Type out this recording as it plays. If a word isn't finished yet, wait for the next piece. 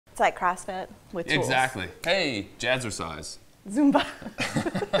like CrossFit with tools. Exactly. Hey, jazzercise. Zumba.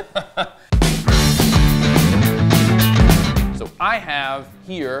 So I have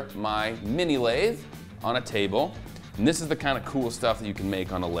here my mini lathe on a table. And this is the kind of cool stuff that you can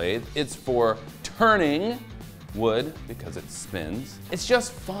make on a lathe. It's for turning wood because it spins. It's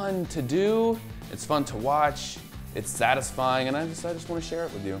just fun to do. It's fun to watch. It's satisfying, and I just want to share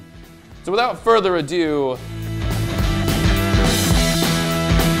it with you. So without further ado,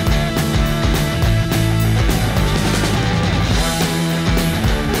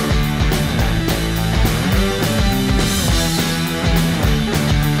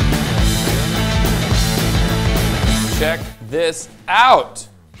 check this out.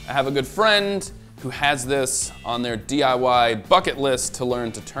 I have a good friend who has this on their DIY bucket list to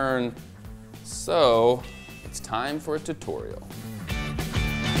learn to turn. So it's time for a tutorial.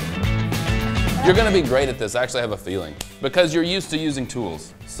 You're gonna be great at this, actually I have a feeling, because you're used to using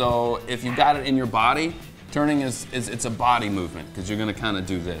tools. So if you've got it in your body, turning it's a body movement, because you're gonna kind of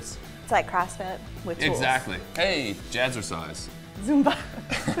do this. It's like CrossFit with tools. Exactly. Hey, jazzercise. Zumba.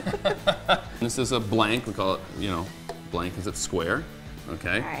 This is a blank, we call it, blank because it's square,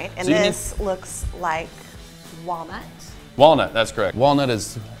 okay? All right, and so this looks like walnut. Walnut, that's correct. Walnut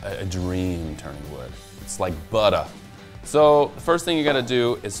is a dream turning wood. It's like butter. So the first thing you gotta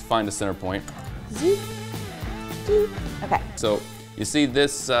do is find a center point. Zoop. Zoop. Okay. So you see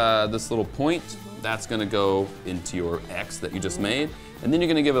this, this little point, that's gonna go into your X that you just made, and then you're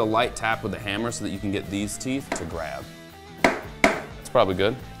gonna give it a light tap with the hammer so that you can get these teeth to grab. It's probably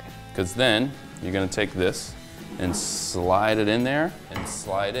good, because then you're gonna take this and slide it in there and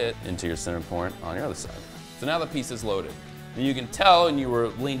slide it into your center point on your other side. So now the piece is loaded. And you can tell, and you were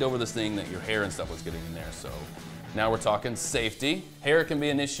leaned over this thing, that your hair and stuff was getting in there. So now we're talking safety. Hair can be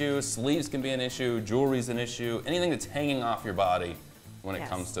an issue, sleeves can be an issue, jewelry's an issue, anything that's hanging off your body when it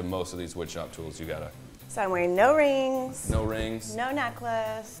comes to most of these woodshop tools, you gotta. So I'm wearing no rings. No rings. No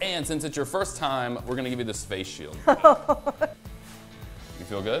necklace. And since it's your first time, we're gonna give you this face shield. You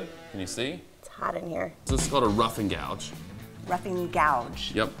feel good? Can you see? It's hot in here. So this is called a rough and gouge. Rough and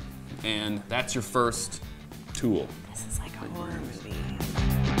gouge. Yep. And that's your first tool. This is like a horror movie.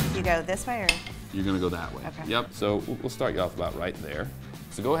 You go this way or? You're gonna go that way. Okay. Yep, so we'll start you off about right there.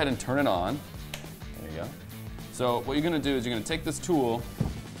 So go ahead and turn it on. There you go. So what you're gonna do is you're gonna take this tool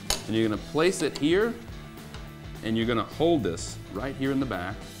and you're gonna place it here and you're gonna hold this right here in the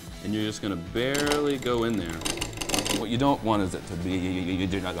back and you're just gonna barely go in there. What you don't want is it to be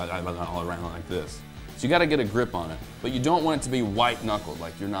all around like this. So you gotta get a grip on it, but you don't want it to be white knuckled,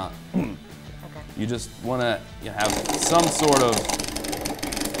 like you're not. Okay. You just wanna have some sort of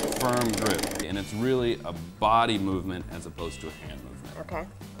firm grip. And it's really a body movement as opposed to a hand movement. Okay.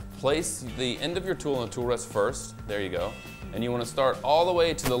 Place the end of your tool on the tool rest first. There you go. And you want to start all the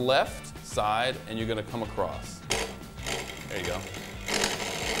way to the left side and you're going to come across. There you go.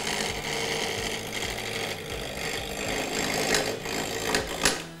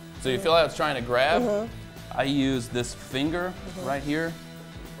 So you feel how it's trying to grab? I use this finger right here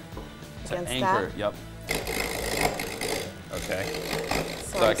to anchor. Yep. Okay.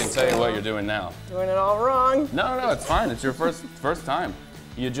 So I can tell you what you're doing now. Doing it all wrong. No, it's fine. It's your first time.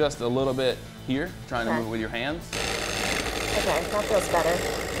 You adjust a little bit here, trying to move with your hands. Okay, that feels better.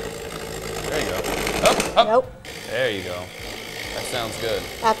 There you go. Up, up. Nope. There you go. That sounds good.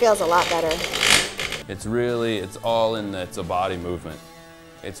 That feels a lot better. It's really, it's all in the, it's a body movement.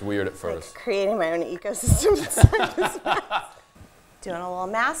 It's weird at first. Like creating my own ecosystem. Doing a little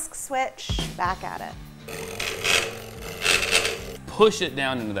mask switch, back at it. Push it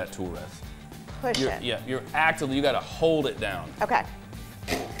down into that tool rest. Push it. Yeah, you're actively, you gotta hold it down. Okay.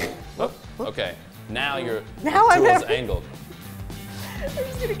 Oh, okay, now your I'm angled. I'm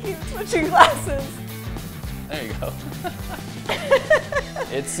just gonna keep switching glasses. There you go.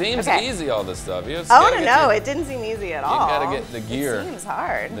 It seems easy, all this stuff. You just no, it didn't seem easy at all. You gotta get the gear. It seems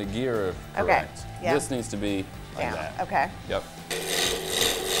hard. The gear correct. Okay. Yeah. This needs to be like that. Okay. Yep.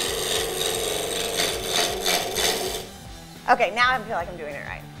 Okay, now I feel like I'm doing it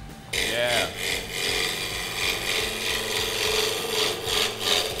right. Yeah.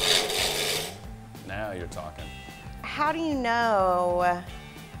 Now you're talking. How do you know?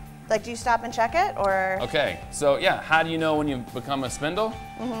 Like, do you stop and check it, or? Okay, so yeah, how do you know when you become a spindle?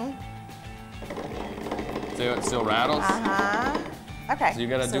 See how it still rattles? Okay. So you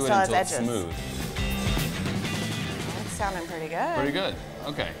gotta do it until it's smooth. That's sounding pretty good. Pretty good.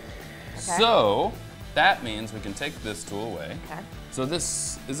 Okay. So that means we can take this tool away. Okay. So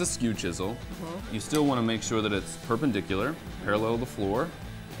this is a skew chisel. You still want to make sure that it's perpendicular, parallel to the floor,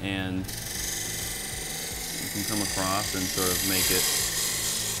 and you can come across and sort of make it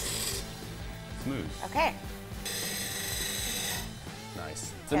smooth. Okay.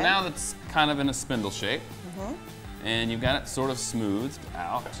 Nice. So Okay. now that's kind of in a spindle shape. And you've got it sort of smoothed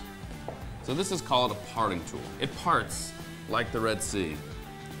out. So this is called a parting tool. It parts like the Red Sea.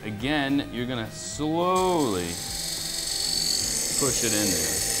 Again, you're gonna slowly push it in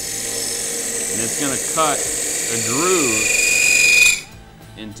there. And it's gonna cut a groove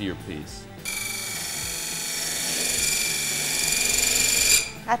into your piece.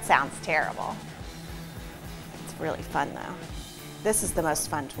 That sounds terrible. It's really fun though. This is the most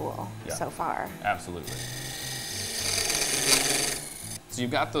fun tool so far. Absolutely. So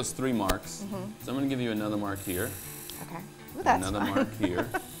you've got those 3 marks. So I'm gonna give you another mark here. Okay. Ooh, that's Another fun. mark here.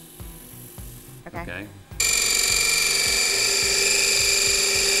 Okay.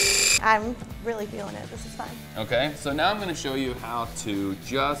 I'm really feeling it. This is fun. Okay, so now I'm gonna show you how to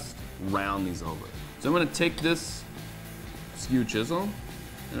just round these over. So I'm gonna take this skew chisel,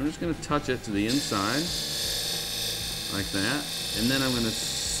 and I'm just gonna touch it to the inside, like that. And then I'm gonna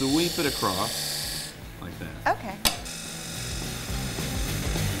sweep it across, like that. Okay.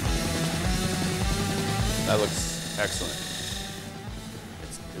 That looks excellent.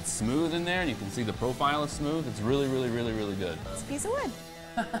 It's smooth in there, and you can see the profile is smooth. It's really, really, really, really good. It's a piece of wood.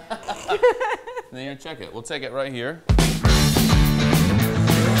 Then you're gonna check it. We'll take it right here.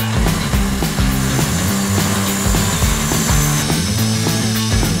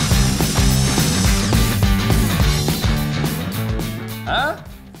 Huh?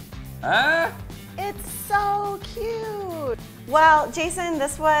 Huh? It's so cute. Well, Jason,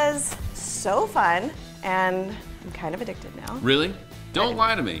 this was so fun, and I'm kind of addicted now. Really? Don't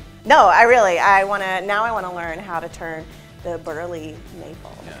lie to me. No, I want to learn how to turn the burly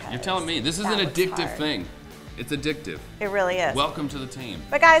maple. You're telling me this is an addictive thing. It's addictive. It really is. Welcome to the team.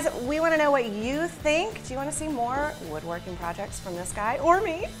 But guys, we want to know what you think. Do you want to see more woodworking projects from this guy or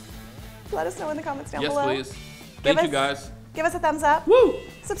me? Let us know in the comments down below. Yes, please. Thank you, guys. Give us a thumbs up. Woo!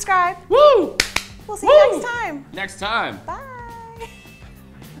 Subscribe. Woo! We'll see you next time. Next time. Bye.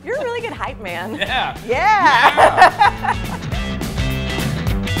 You're a really good hype man. Yeah. Yeah.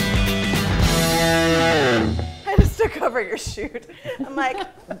 I just took over your shoot. I'm like,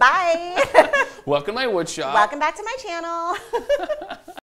 bye. Welcome to my wood shop. Welcome back to my channel.